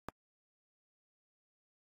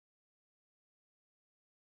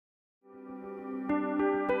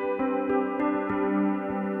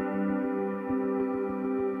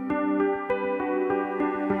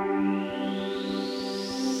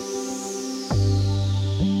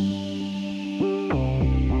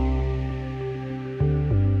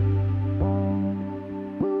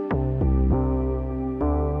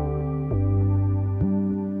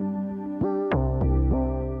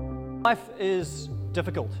Life is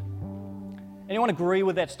difficult. Anyone agree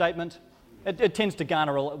with that statement? It tends to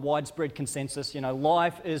garner a widespread consensus. You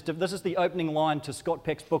know, this is the opening line to Scott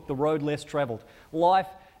Peck's book, The Road Less Traveled. Life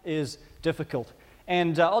is difficult.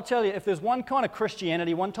 And I'll tell you, if there's one kind of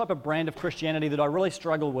Christianity, one type of brand of Christianity that I really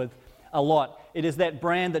struggle with a lot, it is that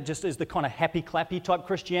brand that just is the kind of happy-clappy type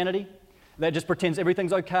Christianity that just pretends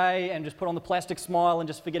everything's okay and just put on the plastic smile and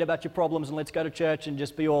just forget about your problems and let's go to church and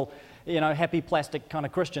just be all, happy plastic kind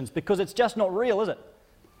of Christians, because it's just not real, is it?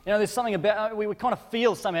 You know, there's something about, we kind of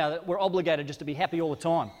feel somehow that we're obligated just to be happy all the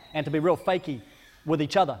time and to be real fakey with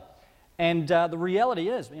each other. And the reality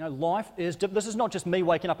is, life is, this is not just me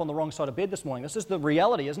waking up on the wrong side of bed this morning. This is the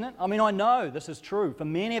reality, isn't it? I mean, I know this is true for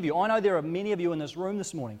many of you. I know there are many of you in this room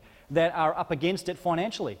this morning that are up against it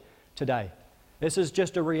financially today. This is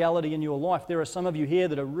just a reality in your life. There are some of you here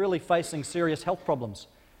that are really facing serious health problems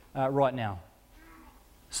right now.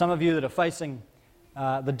 Some of you that are facing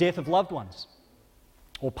the death of loved ones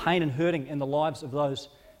or pain and hurting in the lives of those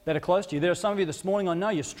that are close to you. There are some of you this morning, I know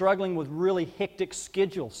you're struggling with really hectic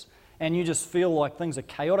schedules and you just feel like things are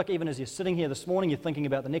chaotic. Even as you're sitting here this morning, you're thinking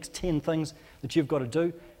about the next 10 things that you've got to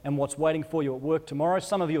do and what's waiting for you at work tomorrow.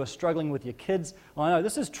 Some of you are struggling with your kids. I know,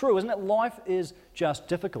 this is true, isn't it? Life is just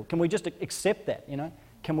difficult. Can we just accept that,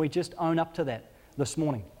 Can we just own up to that this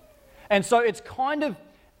morning? And so it's kind of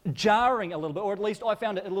jarring a little bit, or at least I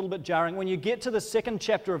found it a little bit jarring, when you get to the second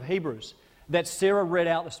chapter of Hebrews that Sarah read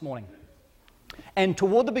out this morning. And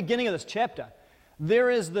toward the beginning of this chapter,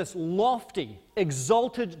 there is this lofty,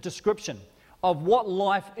 exalted description of what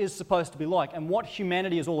life is supposed to be like and what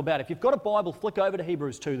humanity is all about. If you've got a Bible, flick over to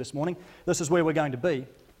Hebrews 2 this morning. This is where we're going to be.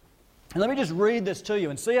 And let me just read this to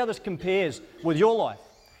you and see how this compares with your life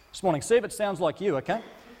this morning. See if it sounds like you, okay?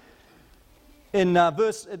 At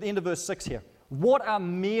the end of verse 6 here. What are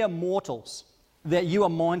mere mortals that you are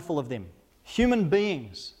mindful of them? Human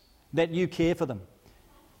beings that you care for them.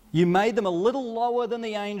 You made them a little lower than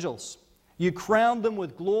the angels. You crowned them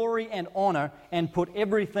with glory and honor and put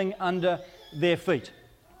everything under their feet.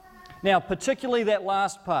 Now, particularly that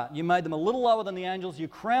last part, you made them a little lower than the angels, you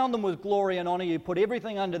crowned them with glory and honor, you put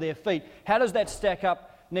everything under their feet. How does that stack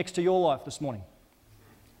up next to your life this morning?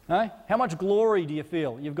 How much glory do you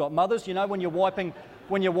feel? You've got mothers, when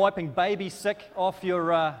you're wiping baby sick off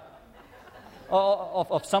your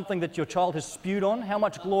of something that your child has spewed on, how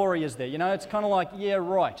much glory is there? It's kind of like, yeah,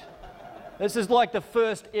 right. This is like the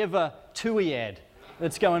first ever TUI ad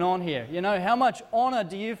that's going on here. How much honor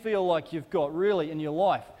do you feel like you've got really in your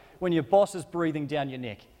life when your boss is breathing down your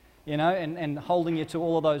neck, and holding you to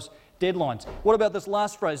all of those deadlines? What about this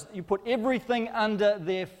last phrase? You put everything under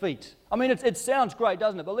their feet. I mean, it sounds great,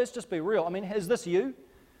 doesn't it? But let's just be real. I mean, is this you?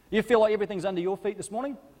 You feel like everything's under your feet this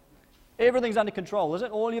morning? Everything's under control, is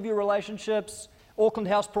it? All of your relationships, Auckland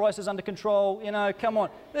house prices under control, come on.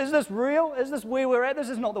 Is this real? Is this where we're at? This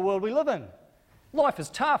is not the world we live in. Life is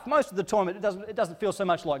tough. Most of the time it doesn't feel so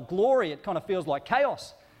much like glory, it kind of feels like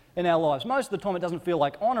chaos in our lives. Most of the time it doesn't feel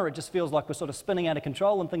like honor, it just feels like we're sort of spinning out of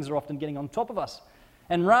control and things are often getting on top of us.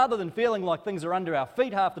 And rather than feeling like things are under our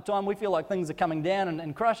feet half the time, we feel like things are coming down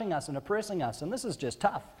and crushing us and oppressing us, and this is just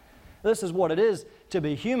tough. This is what it is to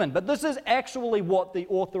be human. But this is actually what the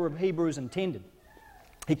author of Hebrews intended.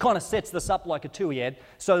 He kind of sets this up like a TUI ad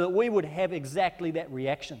so that we would have exactly that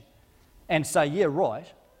reaction and say, yeah,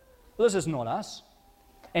 right, this is not us.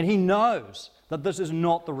 And he knows that this is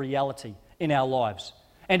not the reality in our lives.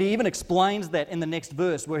 And he even explains that in the next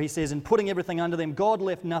verse where he says, in putting everything under them, God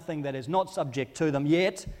left nothing that is not subject to them,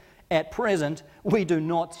 yet at present we do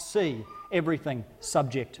not see everything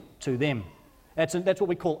subject to them. That's what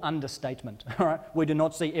we call understatement. All right? We do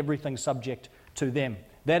not see everything subject to them.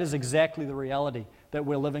 That is exactly the reality that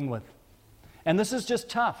we're living with. And this is just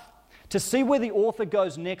tough. To see where the author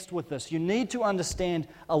goes next with this, you need to understand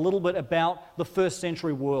a little bit about the first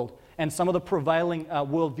century world and some of the prevailing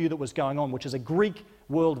worldview that was going on, which is a Greek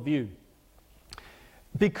worldview.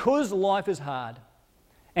 Because life is hard,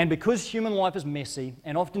 and because human life is messy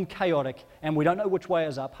and often chaotic, and we don't know which way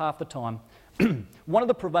is up half the time, one of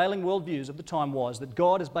the prevailing worldviews of the time was that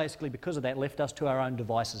God has basically, because of that, left us to our own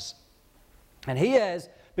devices. And he has,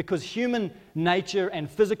 because human nature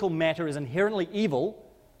and physical matter is inherently evil,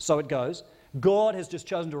 so it goes, God has just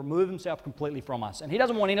chosen to remove himself completely from us. And he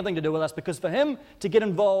doesn't want anything to do with us because for him to get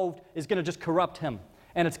involved is going to just corrupt him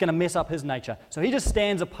and it's going to mess up his nature. So he just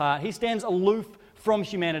stands apart. He stands aloof from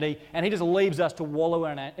humanity, and he just leaves us to wallow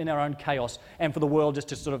in our own chaos and for the world just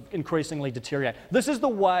to sort of increasingly deteriorate. This is the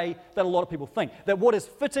way that a lot of people think, that what is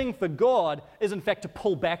fitting for God is in fact to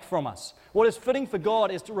pull back from us. What is fitting for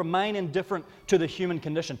God is to remain indifferent to the human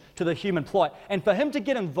condition, to the human plight. And for him to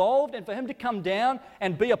get involved and for him to come down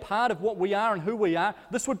and be a part of what we are and who we are,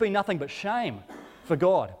 this would be nothing but shame for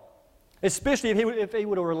God. Especially if he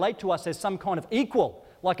were to relate to us as some kind of equal,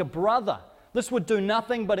 like a brother. This would do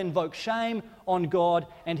nothing but invoke shame on God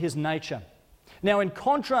and his nature. Now, in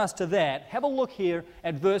contrast to that, have a look here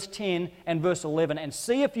at verse 10 and verse 11 and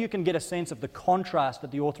see if you can get a sense of the contrast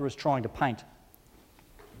that the author is trying to paint.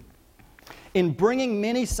 In bringing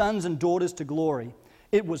many sons and daughters to glory,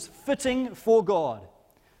 it was fitting for God,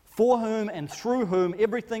 for whom and through whom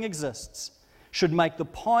everything exists, should make the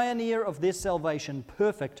pioneer of their salvation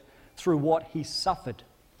perfect through what he suffered.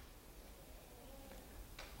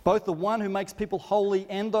 Both the one who makes people holy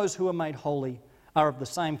and those who are made holy are of the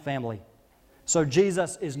same family. So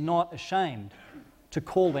Jesus is not ashamed to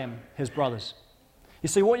call them his brothers. You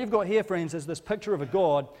see, what you've got here, friends, is this picture of a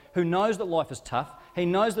God who knows that life is tough. He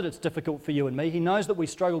knows that it's difficult for you and me. He knows that we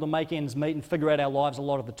struggle to make ends meet and figure out our lives a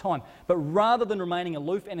lot of the time. But rather than remaining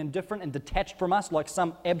aloof and indifferent and detached from us like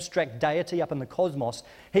some abstract deity up in the cosmos,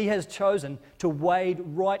 he has chosen to wade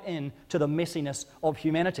right in to the messiness of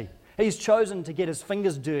humanity. He's chosen to get his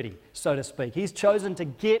fingers dirty, so to speak. He's chosen to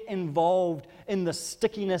get involved in the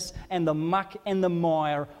stickiness and the muck and the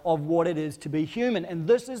mire of what it is to be human. And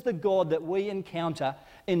this is the God that we encounter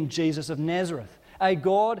in Jesus of Nazareth. A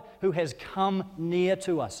God who has come near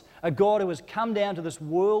to us. A God who has come down to this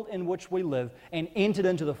world in which we live and entered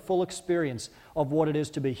into the full experience of what it is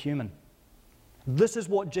to be human. This is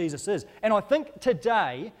what Jesus is. And I think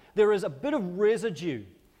today there is a bit of residue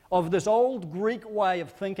of this old Greek way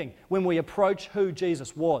of thinking when we approach who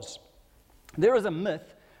Jesus was. There is a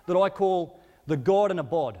myth that I call the God in a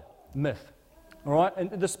bod myth. All right,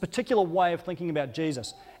 and this particular way of thinking about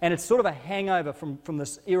Jesus, and it's sort of a hangover from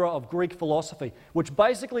this era of Greek philosophy, which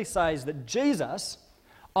basically says that Jesus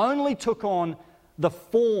only took on the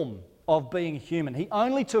form of being human. He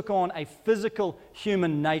only took on a physical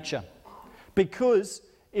human nature. Because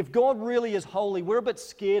if God really is holy, we're a bit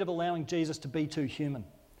scared of allowing Jesus to be too human.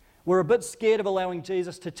 We're a bit scared of allowing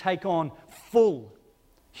Jesus to take on full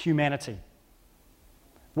humanity.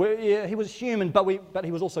 He was human, but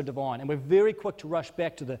he was also divine. And we're very quick to rush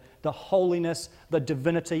back to the holiness, the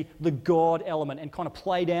divinity, the God element, and kind of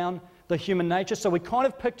play down the human nature. So we kind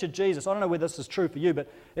of picture Jesus. I don't know whether this is true for you,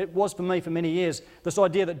 but it was for me for many years. This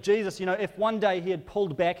idea that Jesus, if one day he had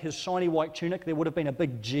pulled back his shiny white tunic, there would have been a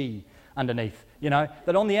big G underneath.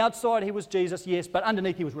 That on the outside he was Jesus, yes, but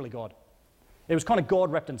underneath he was really God. It was kind of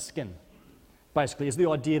God wrapped in skin, basically, is the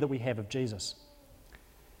idea that we have of Jesus.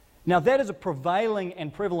 Now, that is a prevailing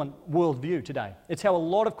and prevalent worldview today. It's how a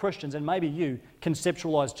lot of Christians, and maybe you,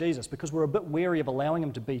 conceptualize Jesus, because we're a bit wary of allowing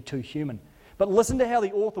him to be too human. But listen to how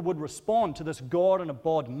the author would respond to this God in a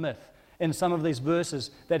bod myth in some of these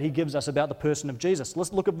verses that he gives us about the person of Jesus.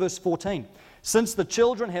 Let's look at verse 14. Since the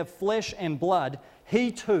children have flesh and blood,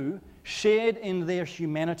 he too shared in their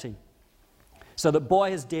humanity, so that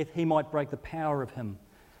by his death he might break the power of him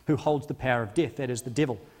who holds the power of death, that is the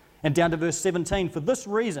devil. And down to verse 17, for this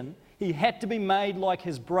reason he had to be made like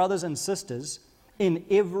his brothers and sisters in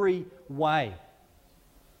every way.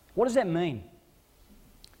 What does that mean?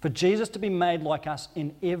 For Jesus to be made like us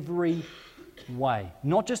in every way.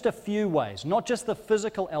 Not just a few ways, not just the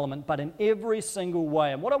physical element, but in every single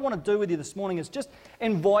way. And what I want to do with you this morning is just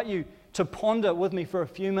invite you to ponder with me for a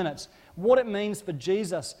few minutes what it means for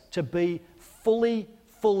Jesus to be fully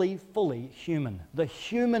human. The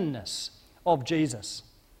humanness of Jesus.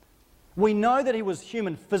 We know that he was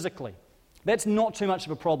human physically. That's not too much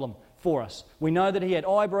of a problem for us. We know that he had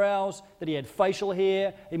eyebrows, that he had facial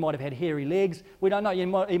hair, he might have had hairy legs. We don't know, he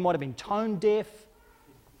might have been tone deaf.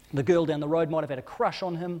 The girl down the road might have had a crush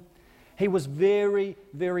on him. He was very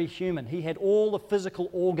human. He had all the physical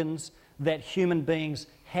organs that human beings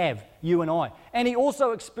have, you and I. And he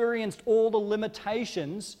also experienced all the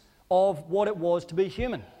limitations of what it was to be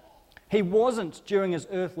human. He wasn't, during his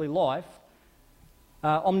earthly life,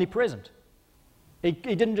 omnipresent. He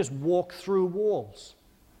didn't just walk through walls.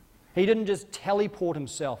 He didn't just teleport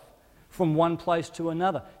himself from one place to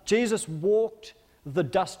another. Jesus walked the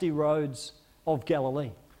dusty roads of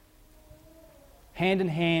Galilee, hand in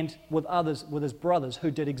hand with others, with his brothers who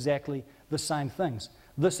did exactly the same things.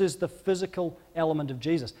 This is the physical element of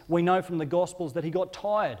Jesus. We know from the Gospels that he got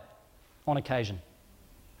tired on occasion.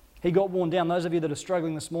 He got worn down. Those of you that are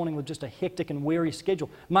struggling this morning with just a hectic and weary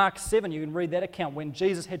schedule, Mark 7, you can read that account when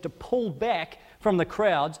Jesus had to pull back from the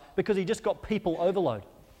crowds because he just got people overload.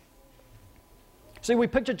 See, we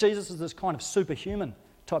picture Jesus as this kind of superhuman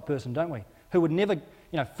type person, don't we? Who would never,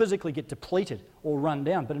 physically get depleted or run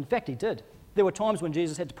down. But in fact, he did. There were times when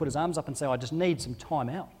Jesus had to put his arms up and say, I just need some time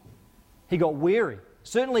out. He got weary.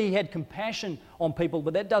 Certainly he had compassion on people,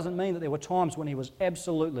 but that doesn't mean that there were times when he was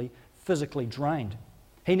absolutely physically drained.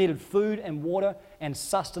 He needed food and water and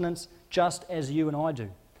sustenance just as you and I do.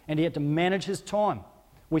 And he had to manage his time.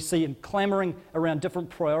 We see him clamoring around different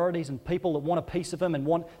priorities and people that want a piece of him and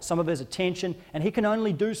want some of his attention. And he can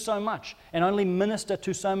only do so much and only minister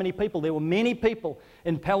to so many people. There were many people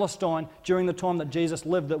in Palestine during the time that Jesus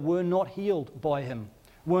lived that were not healed by him,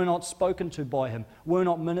 were not spoken to by him, were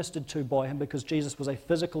not ministered to by him, because Jesus was a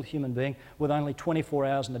physical human being with only 24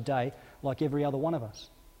 hours in a day like every other one of us.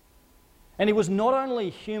 And he was not only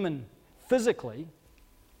human physically,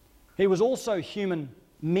 he was also human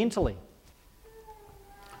mentally.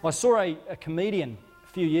 I saw a comedian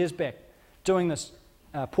a few years back doing this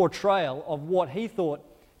portrayal of what he thought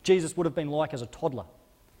Jesus would have been like as a toddler.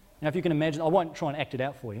 Now, if you can imagine, I won't try and act it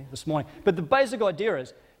out for you this morning, but the basic idea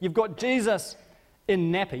is you've got Jesus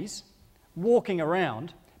in nappies, walking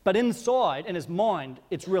around, but inside, in his mind,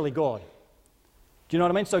 it's really God. Do you know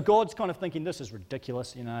what I mean? So God's kind of thinking, this is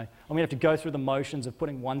ridiculous, I'm going to have to go through the motions of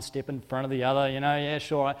putting one step in front of the other, yeah,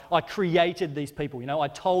 sure. I created these people, I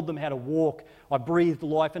told them how to walk, I breathed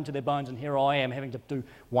life into their bones, and here I am having to do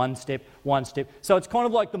one step. So it's kind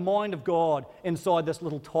of like the mind of God inside this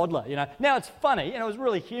little toddler, Now it's funny, it was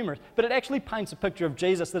really humorous, but it actually paints a picture of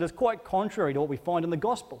Jesus that is quite contrary to what we find in the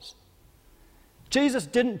Gospels. Jesus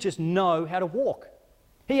didn't just know how to walk.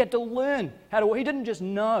 He had to learn how to walk. He didn't just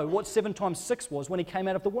know what 7 times 6 was when he came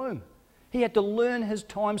out of the womb. He had to learn his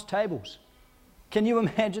times tables. Can you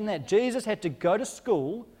imagine that? Jesus had to go to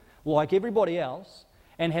school like everybody else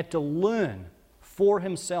and had to learn for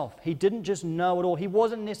himself. He didn't just know it all. He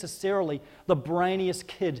wasn't necessarily the brainiest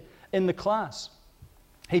kid in the class.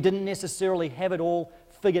 He didn't necessarily have it all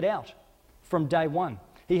figured out from day one.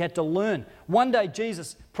 He had to learn. One day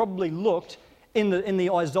Jesus probably looked in the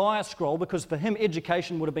Isaiah scroll, because for him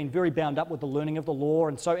education would have been very bound up with the learning of the law,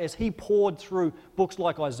 and so as he poured through books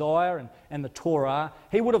like Isaiah and the Torah,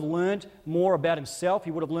 he would have learned more about himself,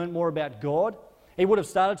 he would have learned more about God, he would have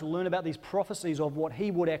started to learn about these prophecies of what he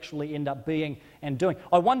would actually end up being and doing.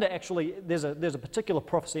 I wonder, actually, there's a particular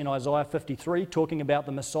prophecy in Isaiah 53 talking about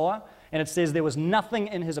the Messiah, and it says there was nothing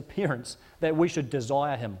in his appearance that we should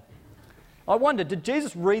desire him. I wonder, did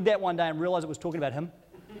Jesus read that one day and realize it was talking about him?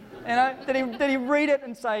 Did he read it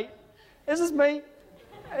and say, is this me?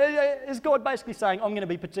 Is God basically saying, I'm going to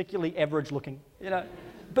be particularly average looking?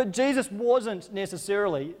 But Jesus wasn't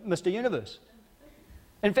necessarily Mr. Universe.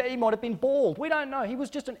 In fact, he might have been bald. We don't know. He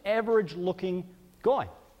was just an average looking guy.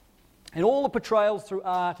 And all the portrayals through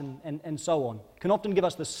art and so on can often give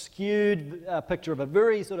us the skewed picture of a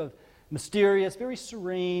very sort of mysterious, very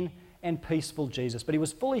serene and peaceful Jesus. But he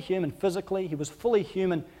was fully human physically. He was fully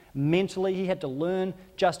human mentally. He had to learn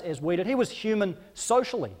just as we did. He was human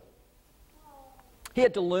socially. He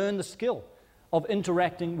had to learn the skill of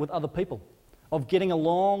interacting with other people, of getting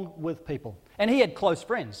along with people. And he had close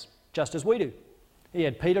friends, just as we do. He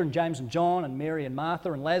had Peter and James and John and Mary and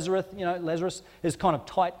Martha and Lazarus. Lazarus is kind of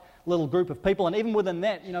tight little group of people. And even within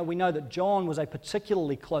that, we know that John was a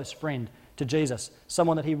particularly close friend to Jesus,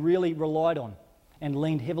 someone that he really relied on and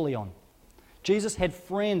leaned heavily on. Jesus had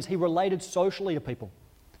friends. He related socially to people.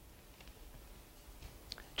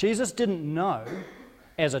 Jesus didn't know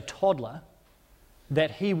as a toddler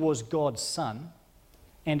that he was God's son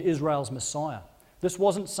and Israel's Messiah. This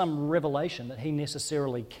wasn't some revelation that he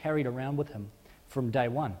necessarily carried around with him from day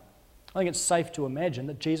one. I think it's safe to imagine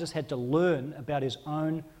that Jesus had to learn about his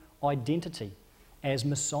own identity as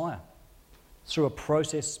Messiah through a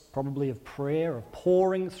process probably of prayer, of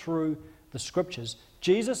pouring through the scriptures.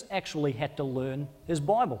 Jesus actually had to learn his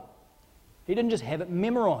Bible. He didn't just have it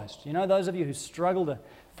memorized. Those of you who struggle to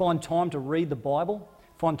find time to read the Bible,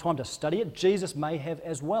 find time to study it, Jesus may have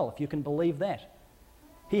as well, if you can believe that.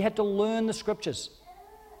 He had to learn the scriptures.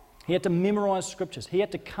 He had to memorize scriptures. He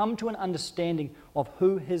had to come to an understanding of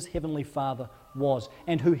who his heavenly Father was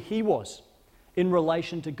and who he was in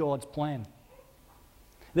relation to God's plan.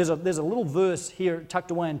 There's a little verse here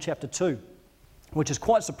tucked away in chapter 2, which is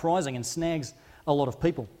quite surprising and snags a lot of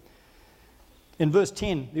people. In verse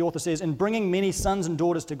 10, the author says, "In bringing many sons and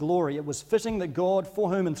daughters to glory, it was fitting that God, for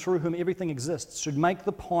whom and through whom everything exists, should make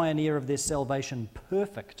the pioneer of their salvation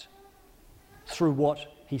perfect through what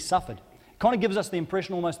he suffered." It kind of gives us the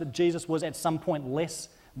impression almost that Jesus was at some point less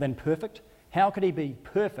than perfect. How could he be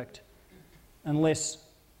perfect unless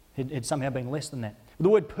it had somehow been less than that? The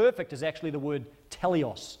word perfect is actually the word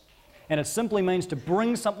teleos, and it simply means to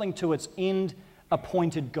bring something to its end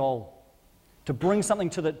appointed goal. to bring something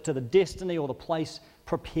to the destiny or the place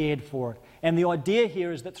prepared for it. And the idea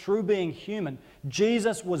here is that through being human,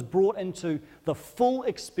 Jesus was brought into the full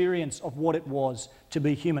experience of what it was to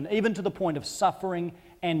be human, even to the point of suffering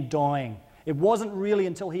and dying. It wasn't really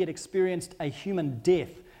until he had experienced a human death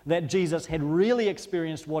that Jesus had really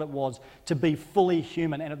experienced what it was to be fully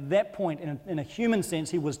human. And at that point, in a human sense,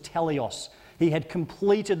 he was teleos. He had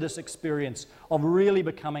completed this experience of really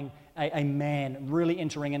becoming a man, really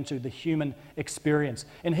entering into the human experience.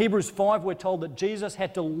 In Hebrews 5, we're told that Jesus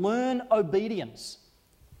had to learn obedience.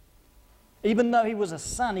 Even though he was a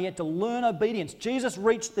son, he had to learn obedience. Jesus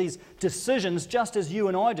reached these decisions just as you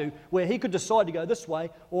and I do, where he could decide to go this way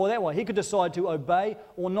or that way. He could decide to obey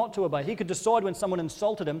or not to obey. He could decide when someone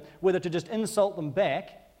insulted him whether to just insult them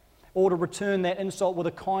back or to return that insult with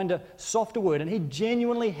a kinder, softer word. And he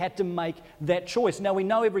genuinely had to make that choice. Now, we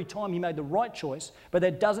know every time he made the right choice, but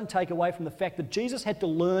that doesn't take away from the fact that Jesus had to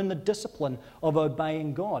learn the discipline of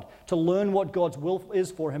obeying God, to learn what God's will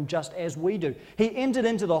is for him, just as we do. He entered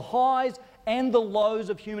into the highs and the lows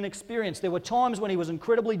of human experience. There were times when he was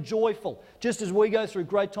incredibly joyful, just as we go through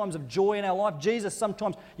great times of joy in our life. Jesus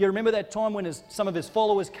sometimes, you remember that time when some of his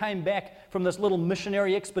followers came back from this little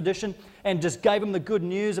missionary expedition and just gave him the good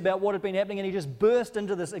news about what had been happening, and he just burst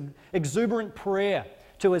into this exuberant prayer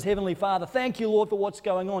to his Heavenly Father. Thank you, Lord, for what's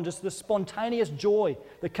going on. Just this spontaneous joy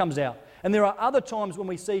that comes out. And there are other times when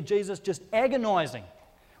we see Jesus just agonizing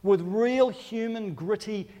with real human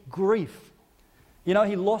gritty grief. You know,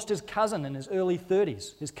 he lost his cousin in his early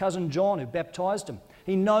 30s, his cousin John, who baptized him.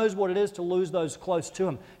 He knows what it is to lose those close to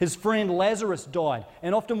him. His friend Lazarus died,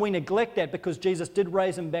 and often we neglect that because Jesus did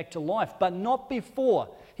raise him back to life, but not before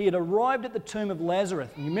he had arrived at the tomb of Lazarus.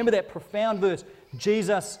 And you remember that profound verse,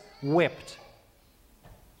 Jesus wept.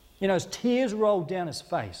 You know, as tears rolled down his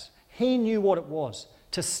face, he knew what it was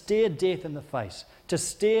to stare death in the face, to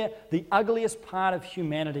stare the ugliest part of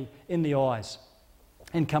humanity in the eyes,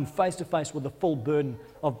 and come face to face with the full burden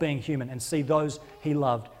of being human and see those he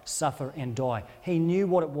loved suffer and die. He knew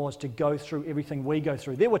what it was to go through everything we go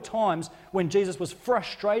through. There were times when Jesus was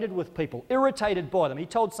frustrated with people, irritated by them. He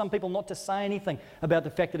told some people not to say anything about the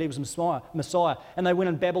fact that he was Messiah, and they went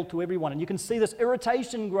and babbled to everyone. And you can see this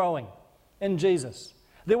irritation growing in Jesus.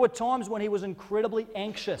 There were times when he was incredibly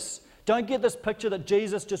anxious. Don't get this picture that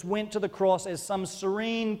Jesus just went to the cross as some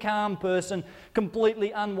serene, calm person,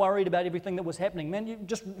 completely unworried about everything that was happening. Man, you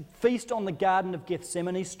just feast on the Garden of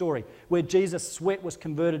Gethsemane story, where Jesus' sweat was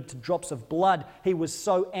converted to drops of blood. He was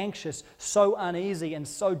so anxious, so uneasy, and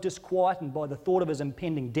so disquieted by the thought of his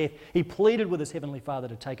impending death. He pleaded with his Heavenly Father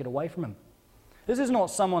to take it away from him. This is not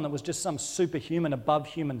someone that was just some superhuman, above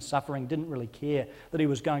human suffering, didn't really care that he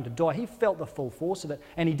was going to die. He felt the full force of it,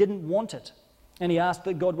 and he didn't want it. And he asked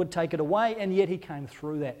that God would take it away, and yet he came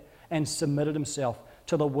through that and submitted himself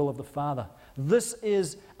to the will of the Father. This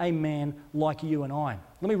is a man like you and I.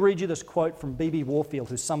 Let me read you this quote from B.B. Warfield,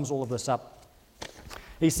 who sums all of this up.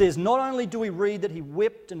 He says, "Not only do we read that he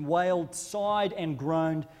wept and wailed, sighed and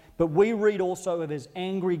groaned, but we read also of his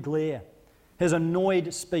angry glare, his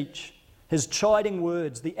annoyed speech, his chiding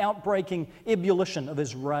words, the outbreaking ebullition of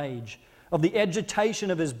his rage, of the agitation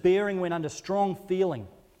of his bearing when under strong feeling,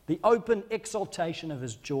 the open exaltation of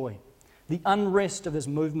his joy, the unrest of his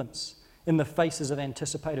movements in the faces of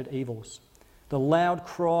anticipated evils, the loud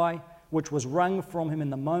cry which was wrung from him in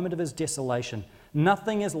the moment of his desolation.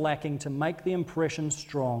 Nothing is lacking to make the impression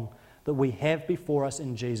strong that we have before us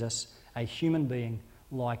in Jesus a human being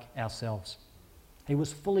like ourselves." He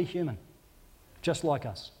was fully human, just like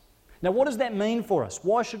us. Now, what does that mean for us?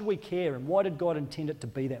 Why should we care, and why did God intend it to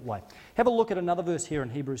be that way? Have a look at another verse here in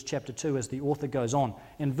Hebrews chapter 2 as the author goes on.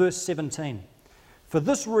 In verse 17, "For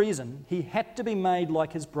this reason he had to be made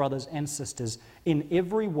like his brothers and sisters in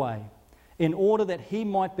every way, in order that he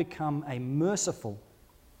might become a merciful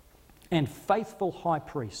and faithful high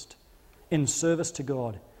priest in service to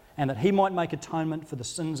God, and that he might make atonement for the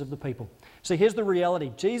sins of the people." So here's the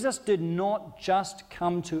reality. Jesus did not just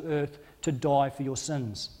come to earth to die for your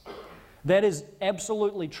sins. That is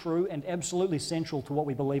absolutely true and absolutely central to what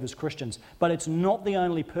we believe as Christians. But it's not the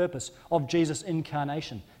only purpose of Jesus'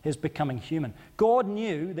 incarnation, his becoming human. God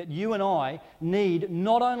knew that you and I need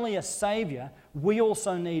not only a Saviour, we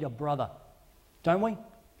also need a brother. Don't we?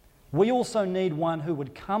 We also need one who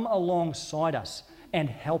would come alongside us and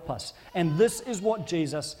help us. And this is what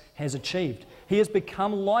Jesus has achieved. He has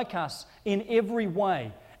become like us in every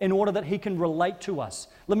way, in order that he can relate to us.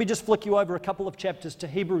 Let me just flick you over a couple of chapters to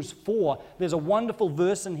Hebrews 4. There's a wonderful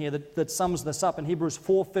verse in here that sums this up in Hebrews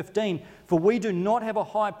 4:15. "For we do not have a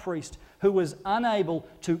high priest who is unable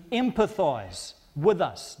to empathize with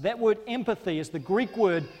us." That word empathy is the Greek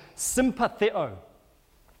word sympatheo.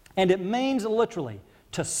 And it means literally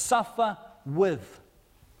to suffer with.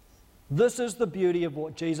 This is the beauty of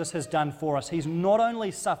what Jesus has done for us. He's not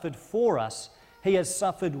only suffered for us, He has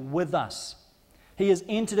suffered with us. He has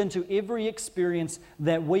entered into every experience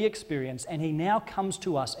that we experience, and He now comes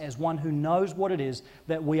to us as one who knows what it is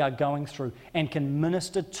that we are going through and can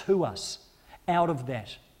minister to us out of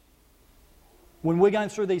that. When we're going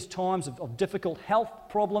through these times of difficult health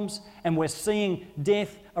problems and we're seeing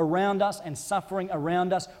death around us and suffering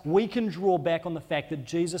around us, we can draw back on the fact that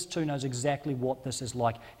Jesus too knows exactly what this is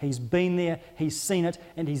like. He's been there, He's seen it,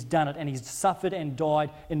 and He's done it, and He's suffered and died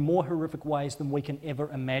in more horrific ways than we can ever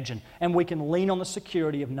imagine. And we can lean on the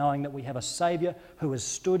security of knowing that we have a Saviour who has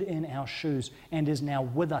stood in our shoes and is now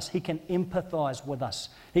with us. He can empathise with us.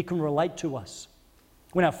 He can relate to us.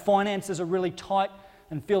 When our finances are really tight,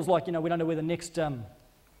 and feels like, we don't know where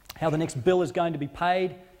how the next bill is going to be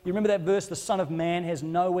paid. You remember that verse, the Son of Man has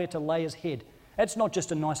nowhere to lay His head. That's not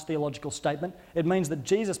just a nice theological statement. It means that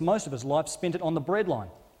Jesus, most of His life, spent it on the breadline,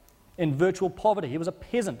 in virtual poverty. He was a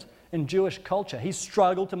peasant in Jewish culture. He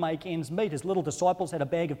struggled to make ends meet. His little disciples had a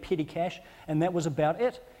bag of petty cash, and that was about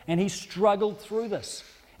it. And He struggled through this.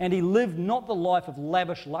 And He lived not the life of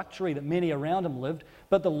lavish luxury that many around Him lived,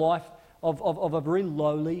 but the life of a very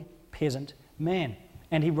lowly peasant man.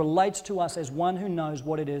 And He relates to us as one who knows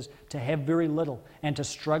what it is to have very little and to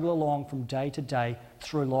struggle along from day to day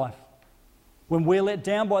through life. When we're let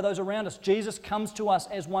down by those around us, Jesus comes to us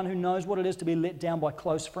as one who knows what it is to be let down by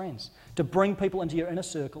close friends, to bring people into your inner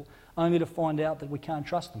circle only to find out that we can't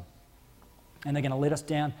trust them. And they're going to let us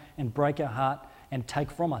down and break our heart and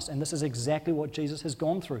take from us. And this is exactly what Jesus has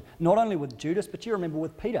gone through. Not only with Judas, but you remember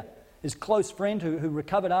with Peter, his close friend who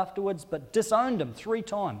recovered afterwards but disowned Him 3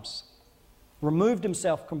 times. Removed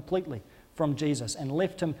himself completely from Jesus and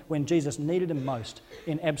left Him when Jesus needed Him most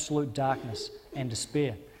in absolute darkness and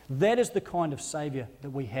despair. That is the kind of Saviour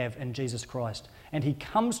that we have in Jesus Christ. And He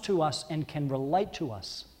comes to us and can relate to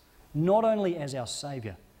us, not only as our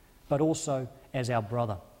Saviour, but also as our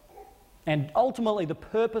brother. And ultimately, the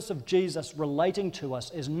purpose of Jesus relating to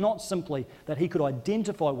us is not simply that He could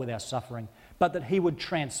identify with our suffering, but that He would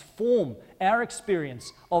transform our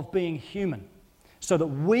experience of being human, so that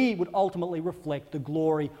we would ultimately reflect the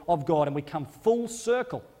glory of God. And we come full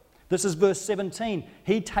circle. This is verse 17.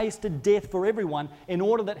 He tasted death for everyone in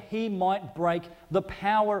order that He might break the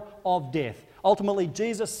power of death. Ultimately,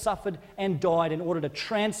 Jesus suffered and died in order to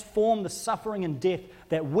transform the suffering and death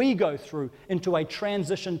that we go through into a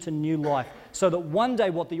transition to new life, so that one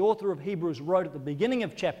day what the author of Hebrews wrote at the beginning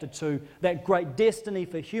of chapter 2, that great destiny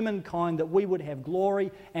for humankind, that we would have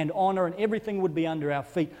glory and honour and everything would be under our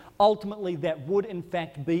feet, ultimately that would in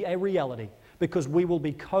fact be a reality, because we will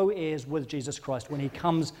be co-heirs with Jesus Christ when He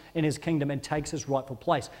comes in His kingdom and takes His rightful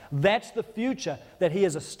place. That's the future that He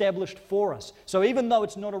has established for us. So even though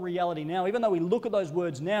it's not a reality now, even though we look at those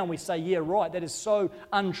words now and we say, yeah, right, that is so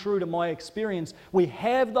untrue to my experience, we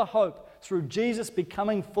have the hope through Jesus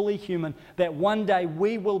becoming fully human that one day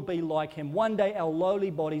we will be like Him. One day our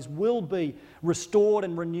lowly bodies will be restored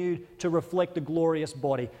and renewed to reflect the glorious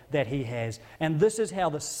body that He has. And this is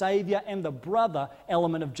how the Saviour and the brother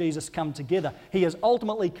element of Jesus come together. He has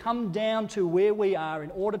ultimately come down to where we are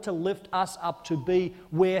in order to lift us up to be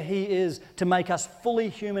where He is, to make us fully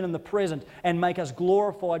human in the present and make us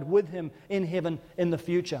glorified with Him in heaven in the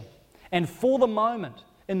future. And for the moment,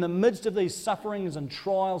 in the midst of these sufferings and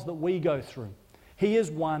trials that we go through, He is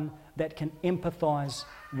one that can empathise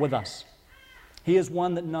with us. He is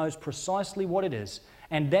one that knows precisely what it is,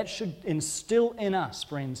 and that should instill in us,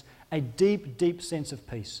 friends, a deep, deep sense of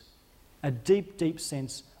peace, a deep, deep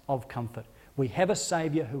sense of comfort. We have a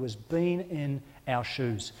Saviour who has been in our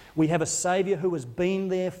shoes. We have a Saviour who has been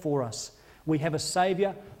there for us. We have a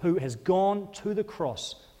Saviour who has gone to the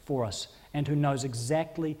cross for us and who knows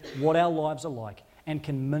exactly what our lives are like and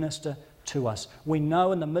can minister to us. We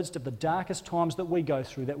know in the midst of the darkest times that we go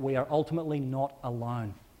through that we are ultimately not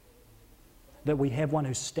alone, that we have one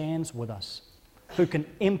who stands with us, who can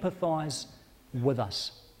empathise with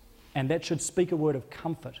us. And that should speak a word of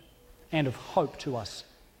comfort and of hope to us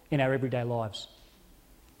in our everyday lives.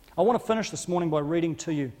 I want to finish this morning by reading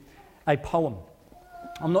to you a poem.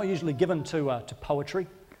 I'm not usually given to poetry,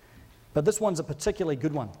 but this one's a particularly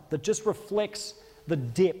good one that just reflects the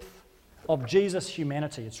depth of Jesus'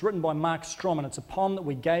 humanity. It's written by Mark Strom, and it's a poem that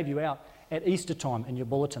we gave you out at Easter time in your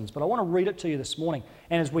bulletins. But I want to read it to you this morning.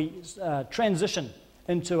 And as we transition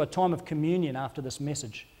into a time of communion after this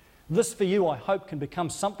message, this for you, I hope, can become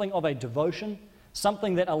something of a devotion,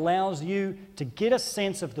 something that allows you to get a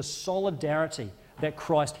sense of the solidarity that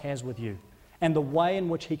Christ has with you, and the way in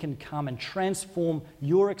which he can come and transform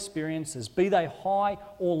your experiences, be they high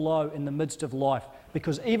or low in the midst of life.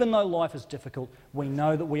 Because even though life is difficult, we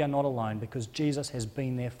know that we are not alone because Jesus has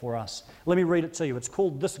been there for us. Let me read it to you. It's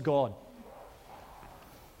called This God.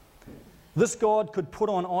 This God could put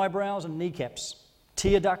on eyebrows and kneecaps,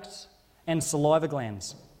 tear ducts and saliva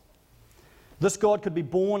glands. This God could be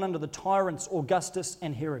born under the tyrants Augustus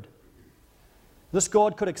and Herod. This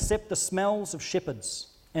God could accept the smells of shepherds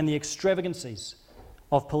and the extravagancies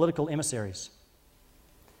of political emissaries.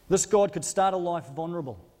 This God could start a life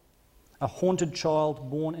vulnerable, a haunted child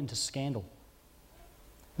born into scandal.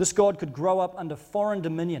 This God could grow up under foreign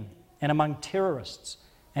dominion and among terrorists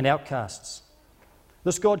and outcasts.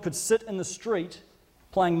 This God could sit in the street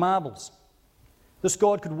playing marbles. This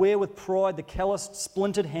God could wear with pride the calloused,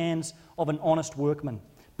 splintered hands of an honest workman,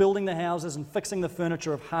 building the houses and fixing the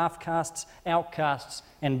furniture of half-castes, outcasts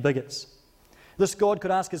and bigots. This God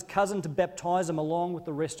could ask his cousin to baptize him along with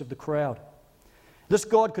the rest of the crowd. This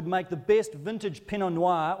God could make the best vintage Pinot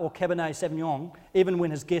Noir or Cabernet Sauvignon, even when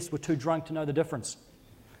his guests were too drunk to know the difference.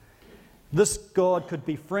 This God could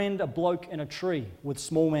befriend a bloke in a tree with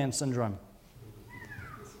small man syndrome.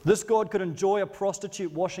 This God could enjoy a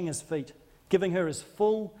prostitute washing his feet, giving her his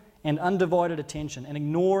full and undivided attention and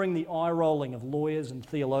ignoring the eye-rolling of lawyers and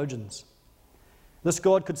theologians. This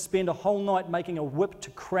God could spend a whole night making a whip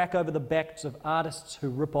to crack over the backs of artists who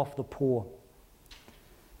rip off the poor.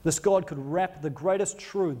 This God could wrap the greatest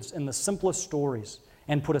truths in the simplest stories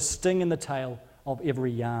and put a sting in the tail of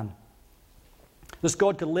every yarn. This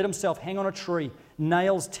God could let himself hang on a tree,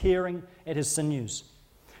 nails tearing at his sinews.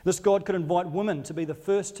 This God could invite women to be the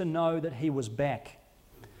first to know that he was back.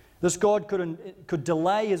 This God could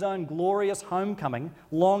delay his own glorious homecoming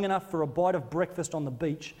long enough for a bite of breakfast on the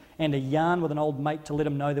beach and a yarn with an old mate to let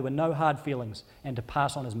him know there were no hard feelings and to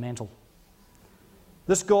pass on his mantle.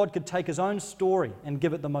 This God could take his own story and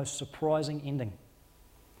give it the most surprising ending.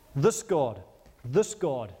 This God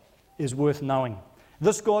is worth knowing.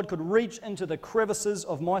 This God could reach into the crevices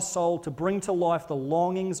of my soul to bring to life the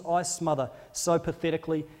longings I smother so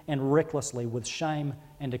pathetically and recklessly with shame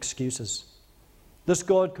and excuses. This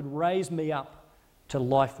God could raise me up to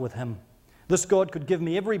life with him. This God could give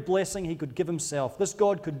me every blessing he could give himself. This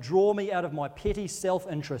God could draw me out of my petty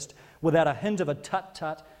self-interest without a hint of a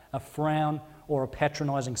tut-tut, a frown, or a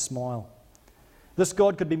patronising smile. This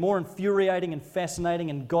God could be more infuriating and fascinating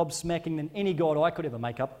and gobsmacking than any God I could ever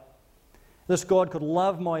make up. This God could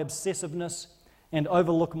love my obsessiveness and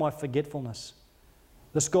overlook my forgetfulness.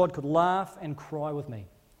 This God could laugh and cry with me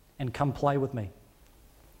and come play with me.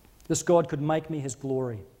 This God could make me his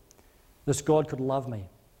glory. This God could love me.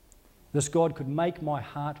 This God could make my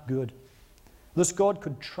heart good. This God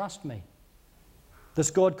could trust me.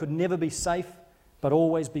 This God could never be safe, but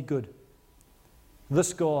always be good.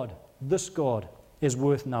 This God is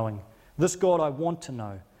worth knowing. This God I want to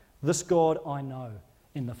know. This God I know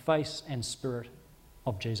in the face and spirit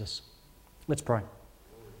of Jesus. Let's pray.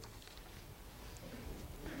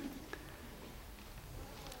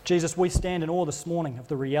 Jesus, we stand in awe this morning of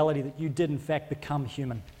the reality that you did in fact become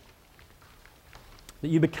human. That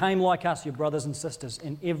you became like us, your brothers and sisters,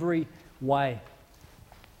 in every way.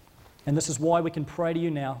 And this is why we can pray to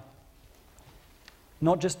you now,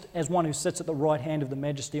 not just as one who sits at the right hand of the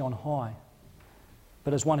Majesty on high,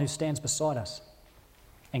 but as one who stands beside us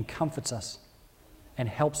and comforts us and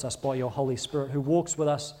helps us by your Holy Spirit, who walks with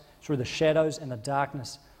us through the shadows and the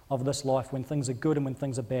darkness of this life when things are good and when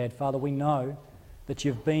things are bad. Father, we know that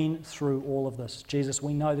you've been through all of this. Jesus,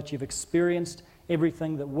 we know that you've experienced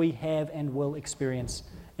everything that we have and will experience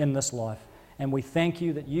in this life. And we thank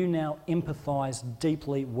you that you now empathize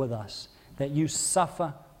deeply with us, that you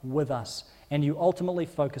suffer with us, and you ultimately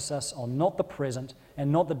focus us on not the present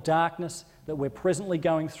and not the darkness that we're presently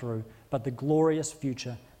going through, but the glorious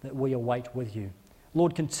future that we await with you.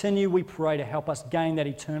 Lord, continue, we pray, to help us gain that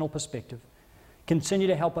eternal perspective. Continue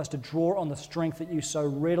to help us to draw on the strength that you so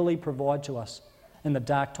readily provide to us in the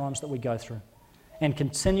dark times that we go through. And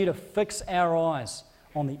continue to fix our eyes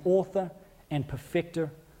on the author and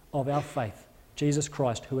perfecter of our faith, Jesus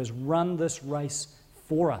Christ, who has run this race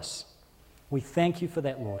for us. We thank you for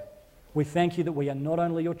that, Lord. We thank you that we are not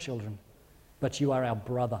only your children, but you are our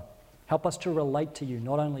brother. Help us to relate to you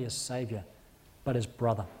not only as Saviour, but as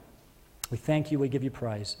brother. We thank you, we give you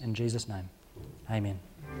praise. In Jesus' name, amen.